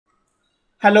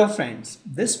Hello friends,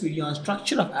 this video on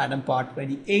structure of atom part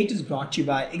 28 is brought to you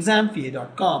by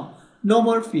examfear.com. No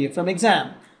more fear from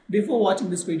exam. Before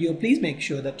watching this video, please make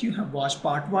sure that you have watched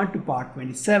part 1 to part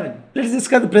 27. Let's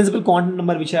discuss the principal quantum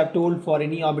number which I have told for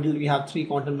any orbital we have 3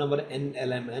 quantum number n,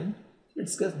 l, m, n.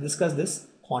 Let's discuss this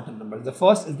quantum number. The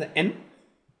first is the n,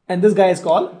 and this guy is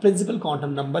called principal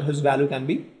quantum number whose value can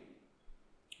be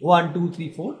 1, 2,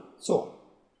 3, 4, so on.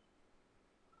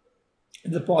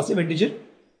 It's a positive integer.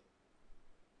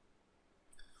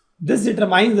 This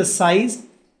determines the size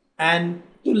and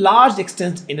to large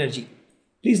extent energy.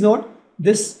 Please note,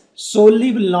 this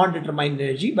solely will not determine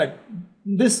energy, but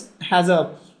this has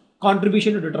a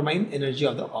contribution to determine energy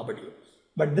of the orbital.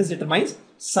 But this determines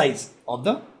size of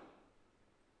the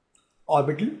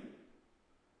orbital.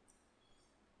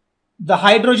 The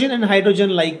hydrogen and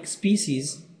hydrogen-like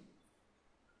species,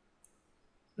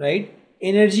 right?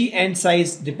 Energy and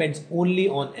size depends only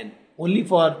on n. Only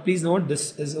for, please note,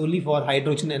 this is only for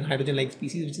hydrogen and hydrogen-like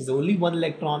species, which is only one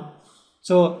electron.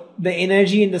 So the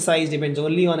energy and the size depends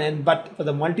only on n, but for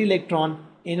the multi-electron,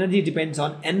 energy depends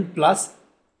on n plus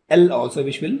l also,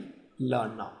 which we'll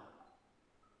learn now.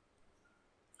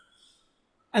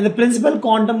 And the principal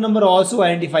quantum number also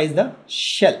identifies the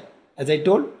shell. As I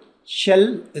told,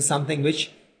 shell is something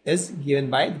which is given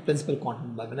by the principal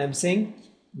quantum number. When I'm saying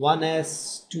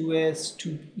 1s, 2s,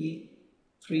 2p,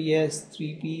 3s,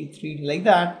 3p, 3 like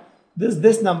that,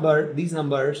 these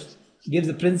numbers gives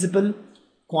the principal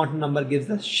quantum number, gives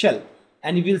the shell.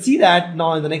 And you will see that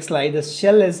now in the next slide, the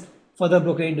shell is further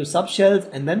broken into subshells,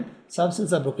 and then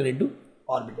subshells are broken into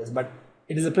orbitals. But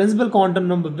it is the principal quantum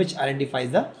number which identifies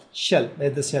the shell,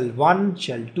 whether the shell 1,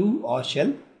 shell 2 or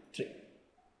shell 3.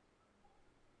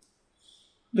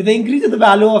 With the increase of the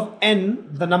value of n,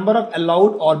 the number of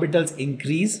allowed orbitals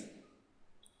increase,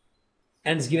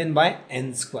 and is given by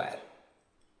n square.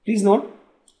 Please note,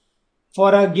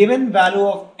 for a given value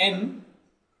of n,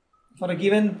 for a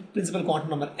given principal quantum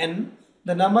number n,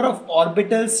 the number of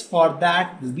orbitals for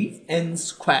that will be n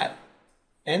square,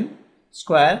 and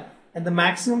the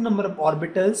maximum number of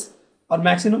orbitals or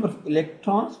maximum number of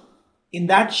electrons in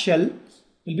that shell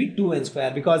will be 2n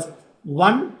square, because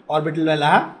one orbital will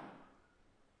have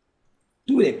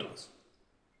 2 electrons,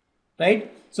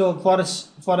 right? So for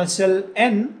a shell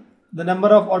n, the number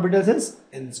of orbitals is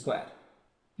n square.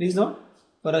 Please note,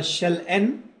 for a shell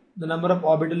n, the number of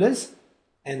orbitals is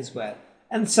n square.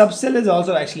 And subshell is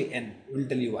also actually n. We'll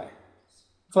tell you why.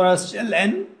 For a shell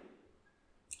n,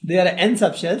 there are n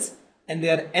subshells and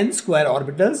there are n square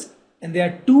orbitals, and there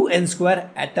are 2 n square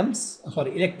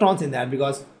electrons in that,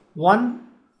 because one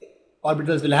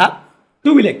orbitals will have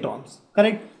 2 electrons,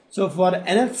 correct? So for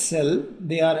nth shell,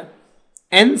 there are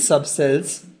n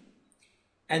subshells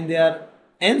and there are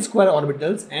n square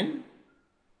orbitals and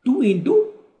 2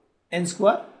 into n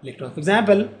square electrons. For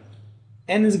example,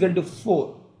 n is equal to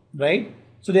 4, right?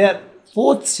 So there,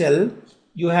 fourth shell,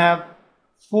 you have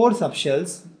 4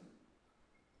 subshells,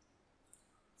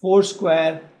 4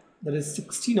 square, that is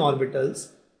 16 orbitals,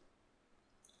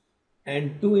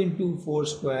 and 2 into 4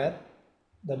 square,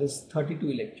 that is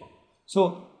 32 electrons.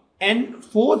 So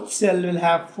fourth shell will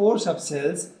have 4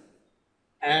 subshells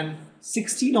and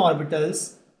 16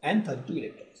 orbitals and 32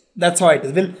 electrons. That's how it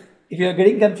is. Well, if you are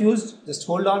getting confused, just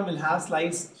hold on. We'll have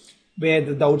slides where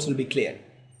the doubts will be clear.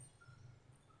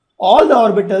 All the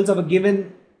orbitals of a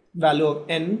given value of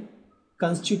n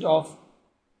constitute of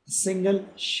a single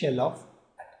shell of atom.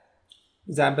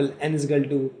 Example, n is equal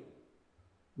to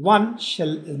 1,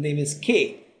 shell name is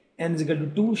k, n is equal to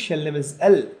 2, shell name is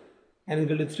l, n is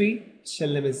equal to 3, shell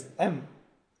name is m.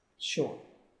 Shown.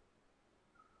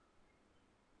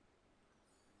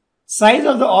 Size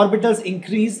of the orbitals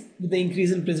increase with the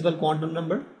increase in principal quantum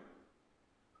number.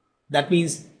 That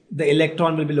means the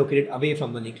electron will be located away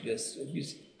from the nucleus. So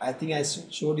I think I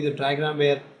showed you the diagram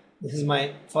where this is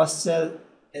my first cell,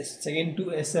 second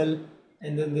 2 SL,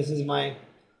 and then this is my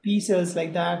P cells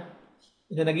like that.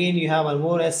 And then again you have one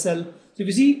more S cell. So if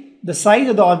you see, the size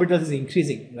of the orbitals is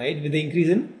increasing, right, with the increase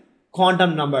in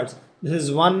quantum numbers. This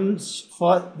is 1,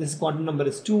 for this quantum number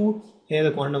is 2, here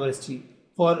the quantum number is 3.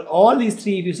 For all these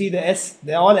 3, if you see the S,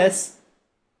 they are all S,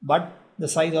 but the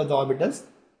size of the orbitals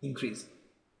increase.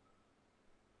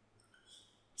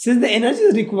 Since the energy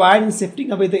is required in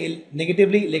shifting away the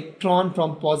negatively electron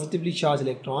from positively charged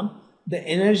electron, the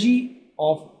energy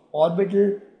of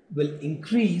orbital will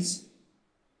increase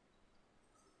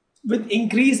with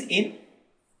increase in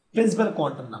principal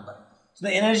quantum number. So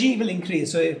the energy will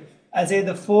increase. So if I say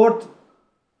the fourth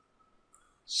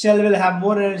shell will have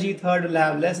more energy, third will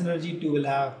have less energy, 2 will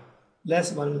have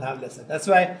less, 1 will have lesser. That's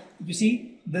why if you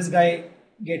see, this guy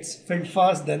gets filled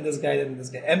fast, then this guy, then this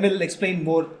guy. M will explain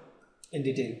more in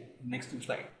detail. Next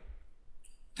slide.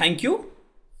 Thank you.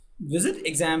 Visit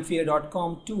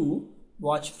examfear.com to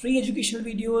watch free educational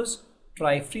videos,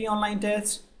 try free online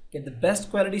tests, get the best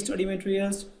quality study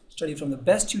materials, study from the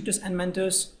best tutors and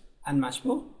mentors, and much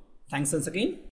more. Thanks once again.